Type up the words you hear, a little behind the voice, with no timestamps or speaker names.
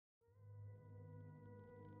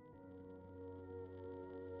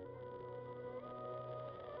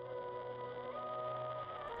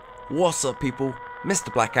What's up people,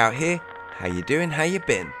 Mr. Blackout here. How you doing, how you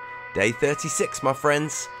been? Day 36 my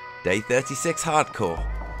friends, day 36 hardcore.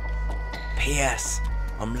 P.S.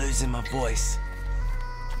 I'm losing my voice.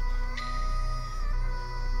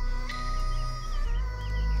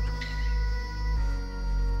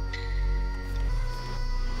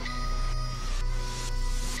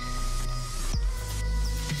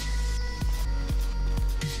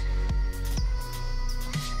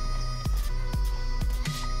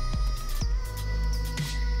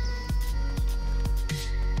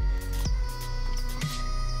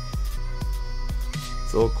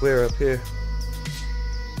 It's all clear up here.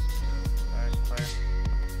 Alright, clear.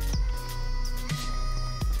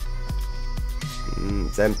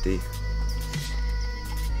 It's empty.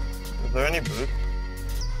 Is there any boots?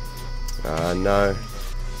 No.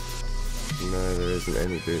 No, there isn't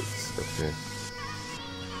any boots up here.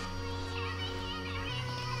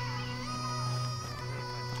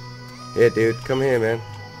 Here dude, come here man.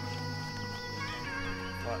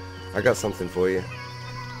 What? I got something for you.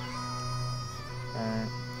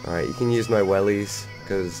 Alright, you can use my wellies,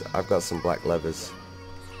 because I've got some black levers.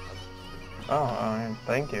 Oh, alright,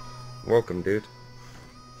 thank you. Welcome, dude.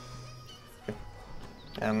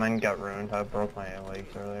 Yeah, mine got ruined. I broke my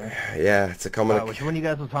legs earlier. Yeah, it's a common... which one of you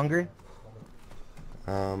guys was hungry?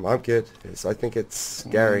 I'm good. I think it's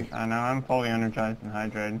Gary. I know, I'm fully energized and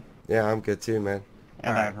hydrated. Yeah, I'm good too, man.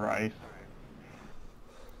 And I have rice.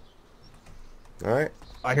 Alright.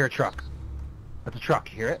 I hear a truck. That's a truck,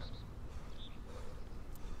 you hear it?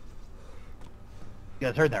 You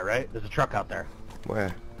guys heard that, right? There's a truck out there.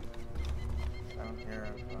 Where? I don't hear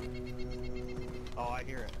it. Oh, I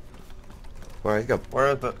hear it. Well, you got... Where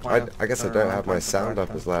is it? I guess I don't have my sound up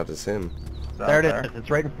as loud as him. There it is. It's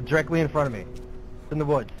right directly in front of me. It's in the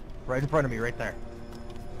woods. Right in front of me, right there.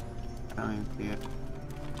 I don't even see it.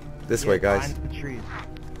 This way, guys. Behind the trees.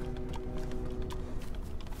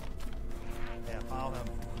 Yeah, follow him.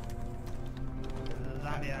 There's a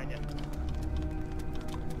zombie behind you.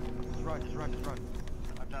 Just run, just run, just run.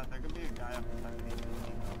 Watch out, there could be a guy up inside me.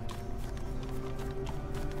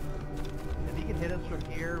 If he can hit us from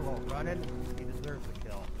here while running, he deserves a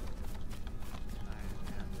kill.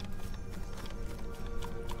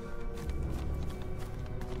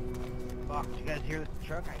 Fuck, did you guys hear the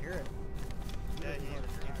truck? I hear it. Yeah,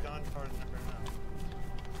 he's gone towards number now.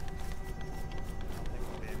 I don't think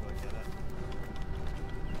we'll be able to get it.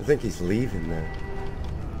 I think he's leaving there.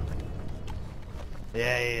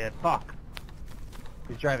 Yeah, fuck.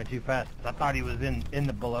 He's driving too fast. I thought he was in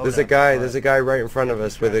the Bolota. There's a guy right in front of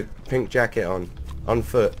us with a pink jacket on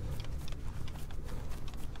foot.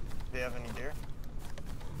 Do you have any deer?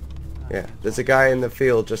 Yeah, there's a guy in the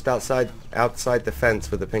field just outside the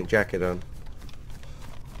fence with a pink jacket on.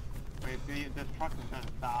 Wait, this truck is gonna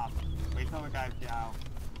stop. Wait till the guys get out.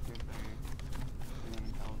 See if they're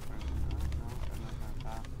gonna tell us first. No, they're not gonna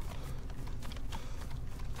stop.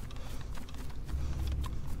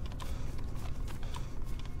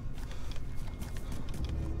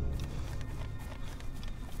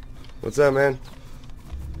 What's up, man?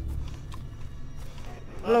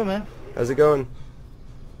 Hello, man. How's it going?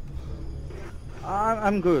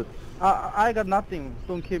 I'm good. I got nothing.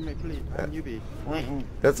 Don't kill me, please. I'm newbie.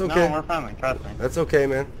 That's okay. No, we're friendly, trust me. That's okay,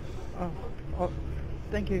 man. Oh,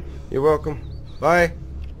 thank you. You're welcome. Bye.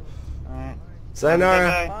 Alright.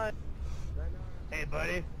 Sayonara. Bye. Hey,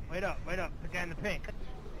 buddy. Wait up. The guy in the pink.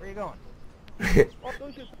 Where you going? Oh,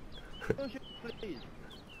 don't shoot. Don't shoot, please.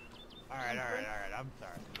 Alright. I'm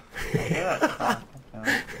sorry.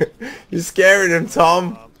 You're scaring him,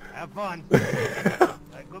 Tom. Have fun.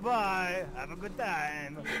 Goodbye. Have a good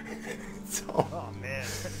time. Tom. Oh, man.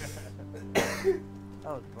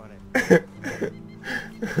 That was funny.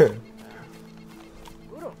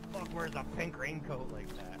 Who the fuck wears a pink raincoat like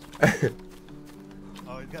that?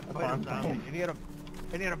 Oh, he's got to fight a zombie. And he had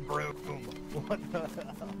a broom. What the hell?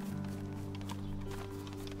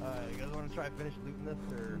 You guys want to try finish looting this,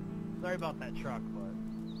 or... Sorry about that truck, but...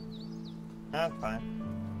 That's fine.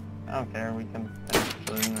 I don't care, we can finish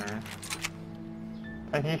shooting or...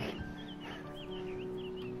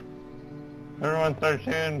 Everyone start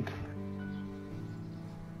shooting.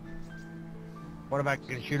 What if I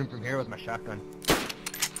could shoot him from here with my shotgun?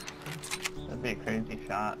 That'd be a crazy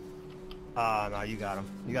shot. No, you got him.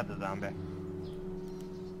 You got the zombie.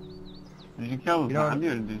 Did you kill the You know zombie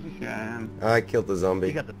or did you shoot at him? I killed the You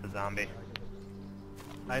zombie. got the zombie.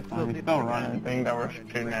 I He's see still the running, guy thing that we're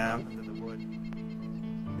shooting at him. into the woods.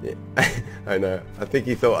 Yeah. I know. I think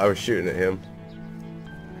he thought I was shooting at him.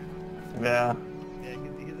 Yeah. Yeah,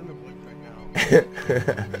 because he's in the woods right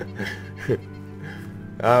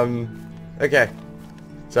now. Okay.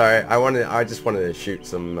 Sorry, I just wanted to shoot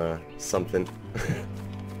some something.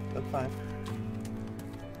 That's fine.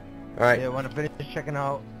 All right. Yeah, want to finish checking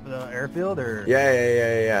out the airfield, or?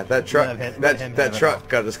 Yeah. That truck, Let him that have it truck all.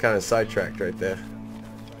 got us kind of sidetracked right there.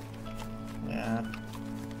 Yeah.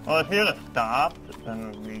 Well, if he would have stopped,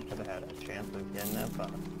 then we could have had a chance of getting it,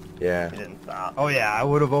 but Yeah. he didn't stop. Oh yeah, I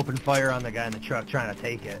would have opened fire on the guy in the truck trying to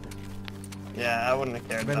take it. Yeah, I wouldn't have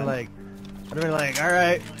cared. I'd been then. like, all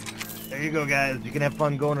right, there you go, guys. You can have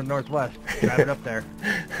fun going to Northwest. Drive it up there.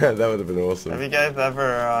 That would have been awesome. Have you guys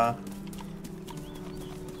ever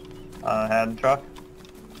had a truck?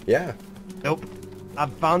 Yeah. Nope. I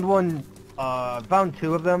found one. Found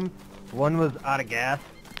two of them. One was out of gas,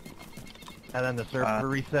 and then the server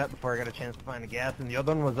reset before I got a chance to find the gas, and the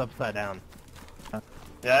other one was upside down.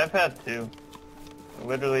 Yeah, I've had two.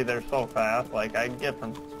 Literally, they're so fast. Like, you get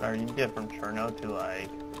from Cherno to like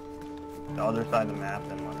the other side of the map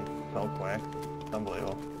in like so quick. It's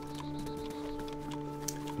unbelievable.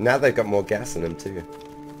 Now they've got more gas in them too.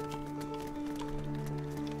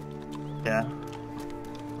 Yeah.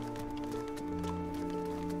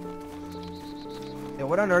 Yeah,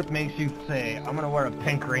 what on earth makes you say, I'm gonna wear a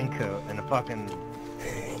pink raincoat in a fucking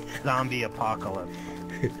zombie apocalypse?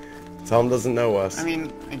 Tom doesn't know us. I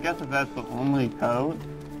mean, I guess if that's the only coat,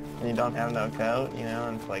 and you don't have no coat, you know,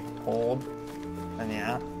 and it's like cold, then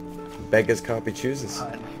yeah. Beggars can't be choosers.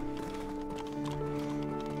 But,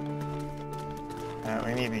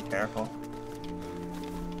 we need to be careful.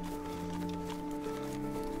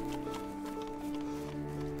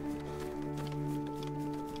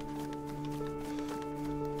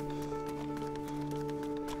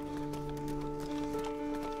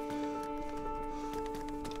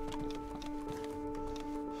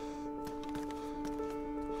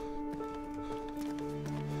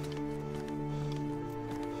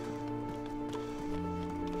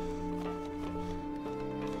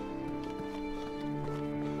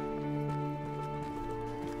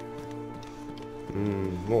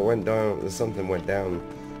 What went down? Something went down.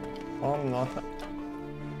 Oh no.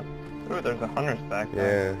 Ooh, there's a hunter's back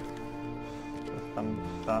there. Yeah. With some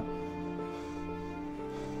stuff.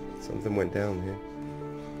 Something went down here.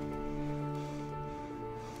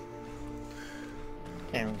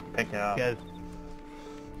 Can't even pick it up. Guys,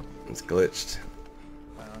 It's glitched.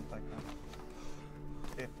 Wait 1 second.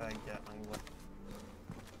 See if I get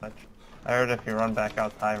on. I heard if you run back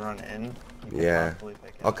outside, run in. You can Yeah. possibly pick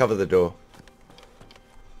it I'll up. cover the door.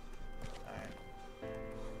 Alright.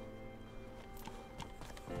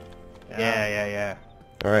 yeah.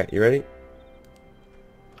 Alright, you ready?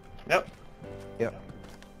 Yep. Yep.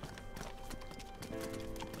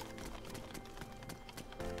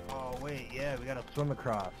 Oh wait, yeah, we gotta swim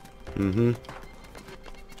across. Mm-hmm.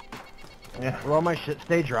 Yeah. Will all my shit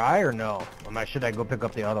stay dry or no? Or should I go pick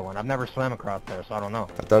up the other one? I've never swam across there, so I don't know.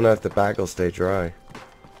 I don't know if the bag will stay dry.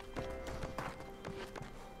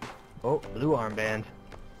 Oh, blue armband.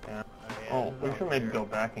 Yeah. Oh, we should maybe go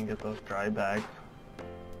back and get those dry bags.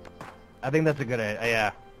 I think that's a good idea,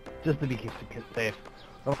 yeah. Just to be safe.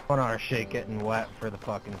 I don't want our shit getting wet for the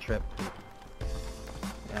fucking trip.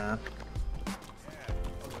 Yeah.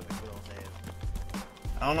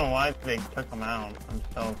 I don't know why they took them out. I'm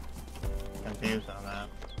so confused on that.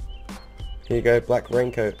 Here you go, black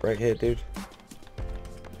raincoat right here, dude.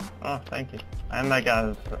 Oh, thank you. And I got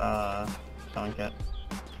his sewing kit.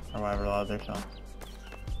 Or whatever the other sewing.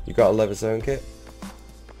 You got a leather sewing kit?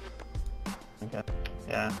 Okay.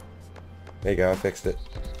 Yeah. There you go, I fixed it.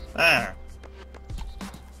 There.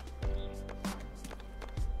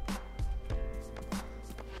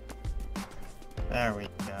 There we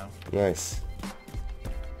go. Nice.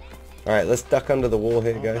 Alright, let's duck under the wall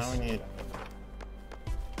here, Oh, guys. now we need...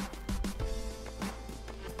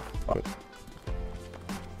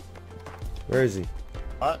 Where is he?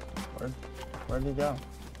 What? Where'd he go?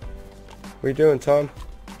 What are you doing, Tom?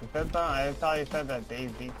 He said that, I thought he said that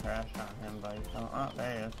DayZ crashed on him, but he's not. Oh,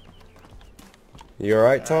 there he is. You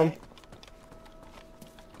alright, Tom? Alright.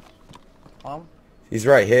 Tom? He's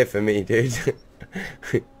right here for me, dude.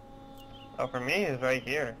 Oh, for me, he's right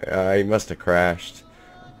here. He must have crashed.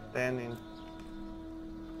 Standing.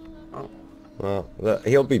 Oh, Well, look,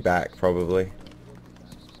 he'll be back, probably.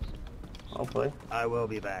 hopefully. I will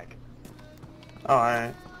be back. Oh,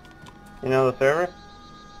 alright. You know the server?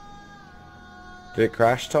 Did it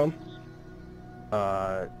crash, Tom?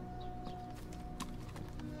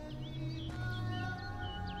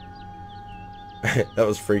 That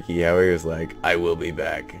was freaky how he was like, I will be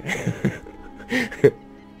back.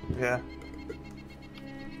 Yeah.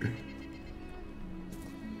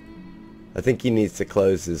 I think he needs to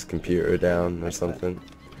close his computer down or something.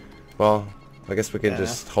 Well, I guess we can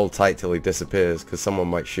just hold tight till he disappears, because someone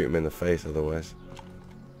might shoot him in the face otherwise.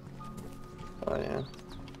 Oh yeah.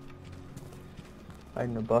 Hide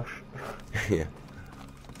in the bush. Yeah.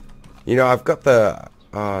 You know, I've got the...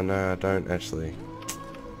 Oh no, I don't actually.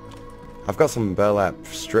 I've got some burlap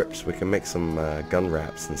strips. We can make some gun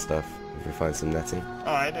wraps and stuff if we find some netting.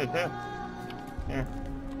 Oh, I do too. Here.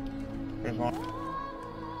 Here's one.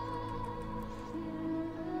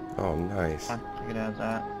 Oh, nice. You can have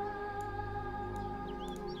that.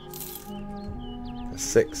 There's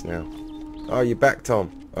 6 now. Oh, you're back,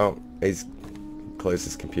 Tom. Oh, he's closed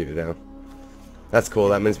his computer down. That's cool.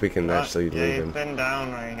 That means we can actually leave him. He's been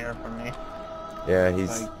down right here for me. Yeah,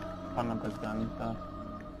 he's... Like, putting up his gun and stuff.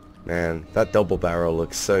 Man, that double barrel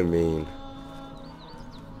looks so mean.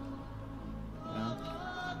 Yeah.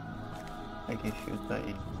 Like he shoots at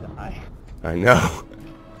you die. I know.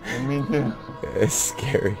 Me too. It's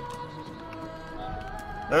scary.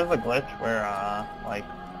 There's a glitch where, like,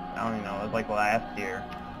 I don't even know, it was like last year,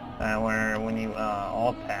 where when you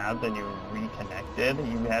all tabbed and you reconnected,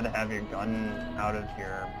 you had to have your gun out of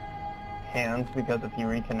your hands, because if you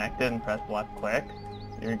reconnected and press left click,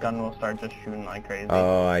 your gun will start just shooting like crazy.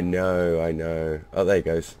 Oh, I know, I know. Oh, there he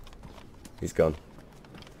goes. He's gone.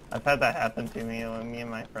 I've had that happen to me when me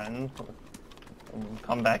and my friends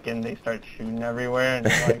come back in, they start shooting everywhere and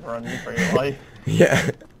you're like running for your life.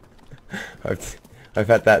 Yeah. I've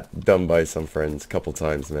had that done by some friends a couple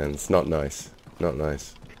times, man. It's not nice. Not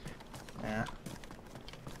nice. Yeah.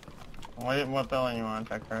 What building you want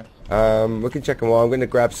to check first? We can check them all. I'm going to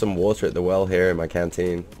grab some water at the well here in my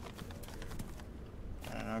canteen.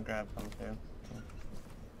 I'll grab some too.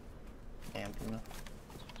 Canteen.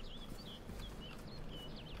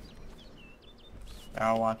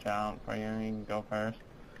 I'll watch out for you. You can go first.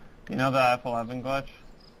 You know the F11 glitch?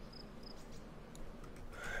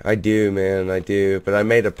 I do, man, I do. But I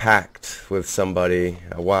made a pact with somebody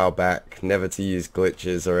a while back never to use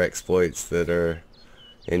glitches or exploits that are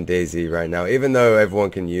in DayZ right now. Even though everyone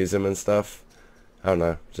can use them and stuff. I don't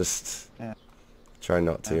know. Just try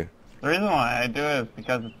not to. The reason why I do it is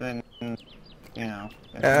because it's in, you know...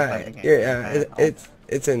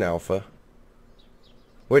 It's in alpha.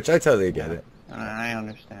 Which I totally get it. I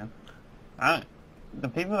understand. The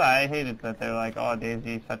people that I hate is that they're like, oh, DayZ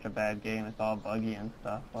is such a bad game, it's all buggy and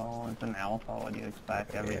stuff. Well, it's an alpha, what do you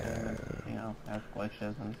expect? Everything, you know, has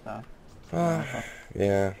glitches and stuff.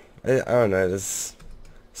 Yeah. I don't know, there's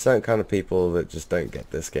certain kind of people that just don't get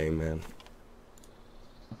this game, man.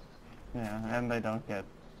 Yeah, and they don't get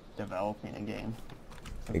developing a game.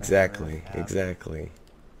 Exactly, exactly.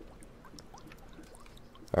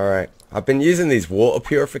 Alright, I've been using these water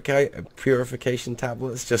purification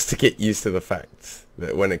tablets just to get used to the fact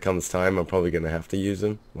that when it comes time I'm probably going to have to use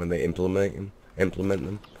them when they implement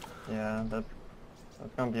them. Yeah, that's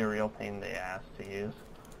going to be a real pain in the ass to use.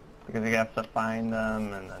 Because you have to find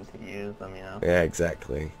them and then to use them, you know? Yeah,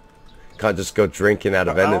 exactly. Can't just go drinking out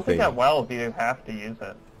of anything. I don't think that well if you have to use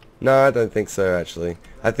it. No, I don't think so, actually.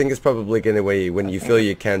 I think it's probably going to be when you fill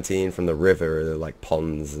your canteen from the river, like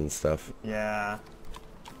ponds and stuff. Yeah.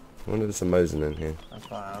 I wonder if there's some Mosin in here. That's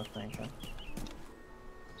what I was thinking.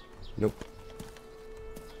 Nope.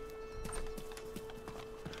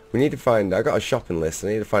 We need to find... I got a shopping list. I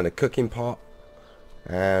need to find a cooking pot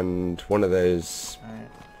and one of those... Alright.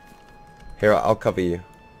 Here, I'll cover you.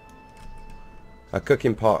 A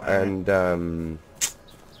cooking pot and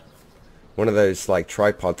one of those like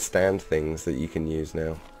tripod stand things that you can use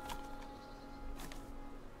now.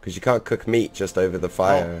 Because you can't cook meat just over the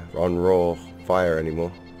fire on raw fire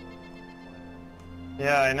anymore.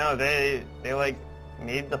 Yeah, I know. They like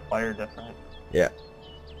made the fire different. Yeah,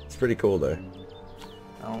 it's pretty cool though.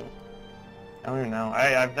 I don't even know.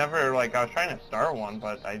 I've never like I was trying to start one,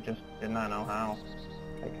 but I just did not know how.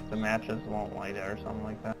 Like the matches won't light it or something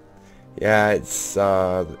like that. Yeah, it's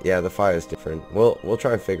yeah, the fire's different. We'll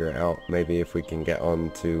try and figure it out. Maybe if we can get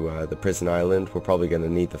on to the prison island, we're probably gonna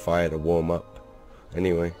need the fire to warm up.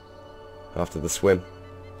 Anyway, after the swim.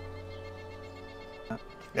 You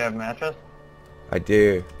have matches? I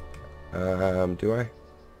do. Do I?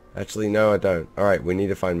 Actually, no, I don't. Alright, we need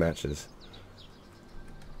to find matches.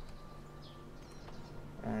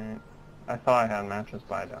 Alright. I thought I had matches,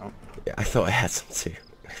 but I don't. Yeah, I thought I had some too.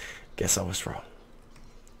 Guess I was wrong.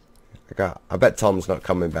 I bet Tom's not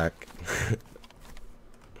coming back.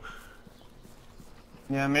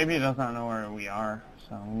 Yeah, maybe he doesn't know where we are,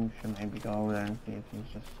 so we should maybe go over there and see if he's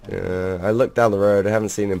just... Yeah, I looked down the road. I haven't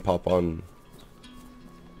seen him pop on.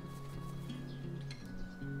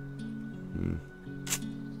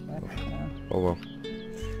 Oh well.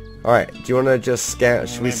 Alright, do you want to just scan...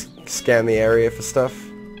 Should we scan the area for stuff?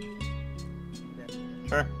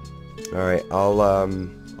 Sure. Alright,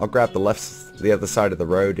 I'll grab the other side of the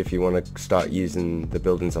road if you want to start using the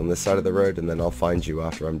buildings on this side of the road, and then I'll find you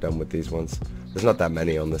after I'm done with these ones. There's not that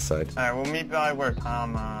many on this side. Alright, we'll meet by where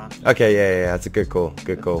Tom, Okay, yeah, that's a good call,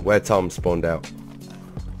 good call. Where Tom spawned out.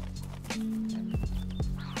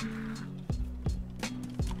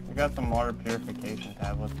 We got some water purification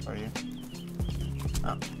tablets for you.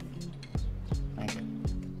 Oh. Thank you.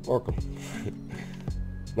 Welcome.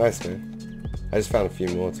 Nice, man. I just found a few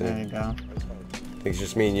more too. There you go. I think it's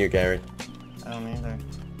just me and you, Gary. I don't either.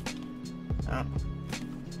 Oh.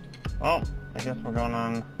 Well, I guess we're going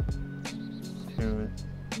on to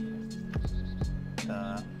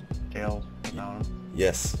the jail now.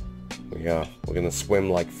 Yes, we are. We're gonna swim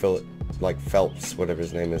like Phelps, whatever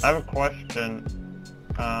his name is. I have a question.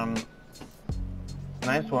 Can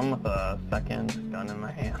I swim with a second gun in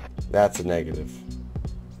my hand? That's a negative.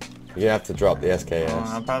 You have to drop the SKS.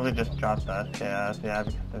 I'll probably just drop the SKS, yeah,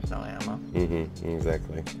 because there's no ammo.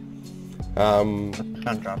 Exactly. I'm just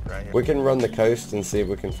gonna drop it right here. We can run the coast and see if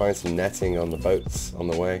we can find some netting on the boats on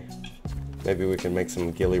the way. Maybe we can make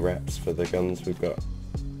some ghillie wraps for the guns we've got.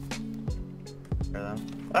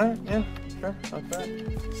 Alright, yeah, sure, that's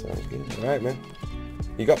right. Sounds good. Alright, man.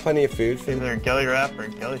 You got plenty of food? For either ghillie wrap or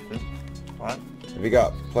ghillie soup. What? Have you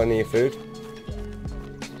got plenty of food?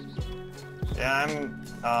 Yeah, I'm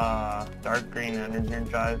dark green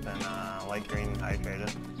energized and light green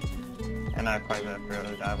hydrated. And I have quite a bit of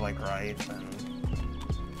food. I have like rice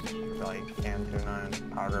and like canned tuna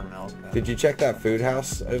and powdered milk. Did you check that food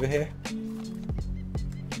house over here?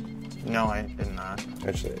 No, I did not.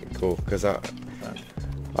 Actually, cool, because I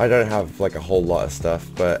don't have like a whole lot of stuff,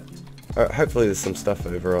 but hopefully there's some stuff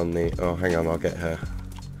over on the... Oh, hang on, I'll get her.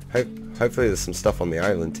 Hopefully there's some stuff on the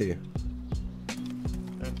island too.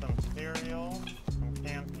 There's some cereal, some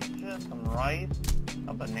canned peaches, some rice,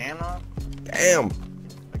 a banana. Damn!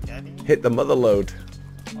 Spaghetti. Hit the mother load.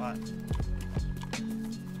 What?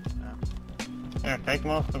 Yeah. Here, take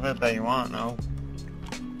most of it that you want, and I'll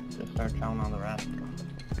just start chowing on the rest.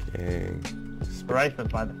 Okay. The rice is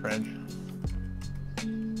by the fridge.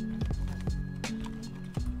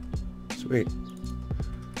 Sweet.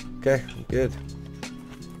 Okay, I'm good.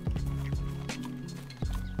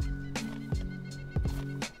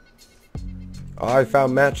 Oh, I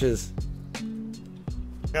found matches.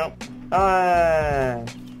 Yep.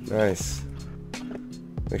 Nice.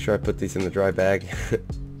 Make sure I put these in the dry bag.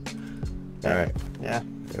 Alright. Yeah.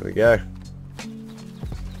 There we go.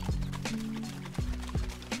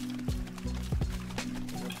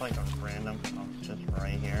 Just like a random house just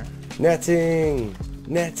right here. Netting!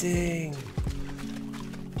 Netting!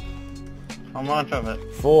 How much of it?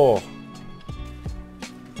 4.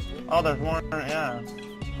 Oh, there's more. Yeah.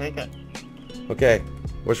 Take it. Okay.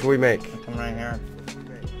 What should we make? There's some right here.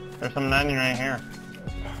 There's some netting right here.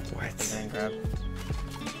 What? Dang, grab.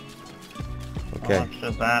 Okay. How much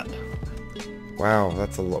is that? Wow,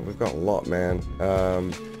 that's a lot. We've got a lot, man.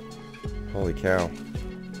 Holy cow.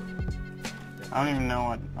 I don't even know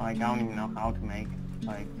what, like, I don't even know how to make,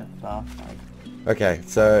 like, this stuff, like, Okay,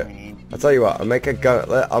 so we need. I'll tell you what. I'll make a gun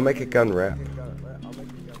wrap.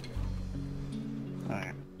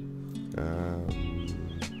 Okay, Um,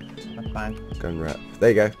 that's fine. gun wrap. There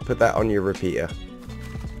you go. Put that on your repeater.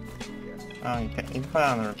 Oh, you can put it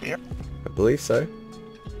on the repeater? I believe so.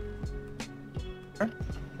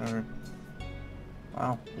 Or,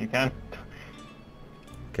 wow, you can.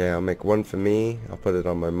 Okay, I'll make one for me. I'll put it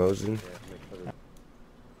on my Mosin.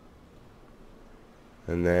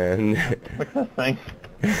 And then... Look at this thing.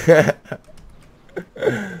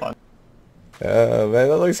 Oh man,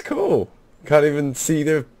 that looks cool. Can't even see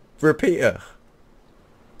the repeater.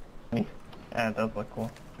 Yeah, it does look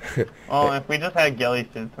cool. Oh, if we just had ghillie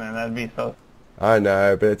suits, man, that'd be so... I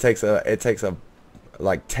know, but it takes a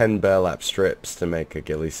like 10 burlap strips to make a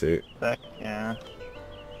ghillie suit. sick. Yeah.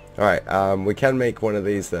 Alright, we can make one of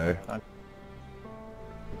these though.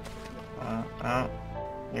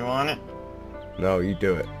 You want it? No, you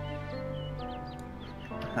do it.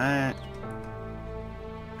 Alright.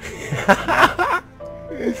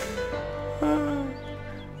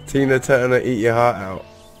 Tina Turner, eat your heart out.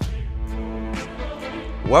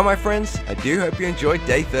 Well, my friends, I do hope you enjoyed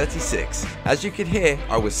day 36. As you could hear,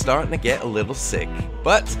 I was starting to get a little sick.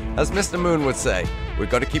 But, as Mr. Moon would say, we've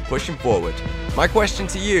got to keep pushing forward. My question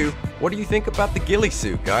to you, what do you think about the ghillie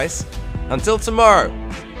suit, guys? Until tomorrow,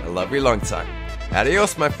 I love you long time.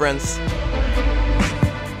 Adios, my friends.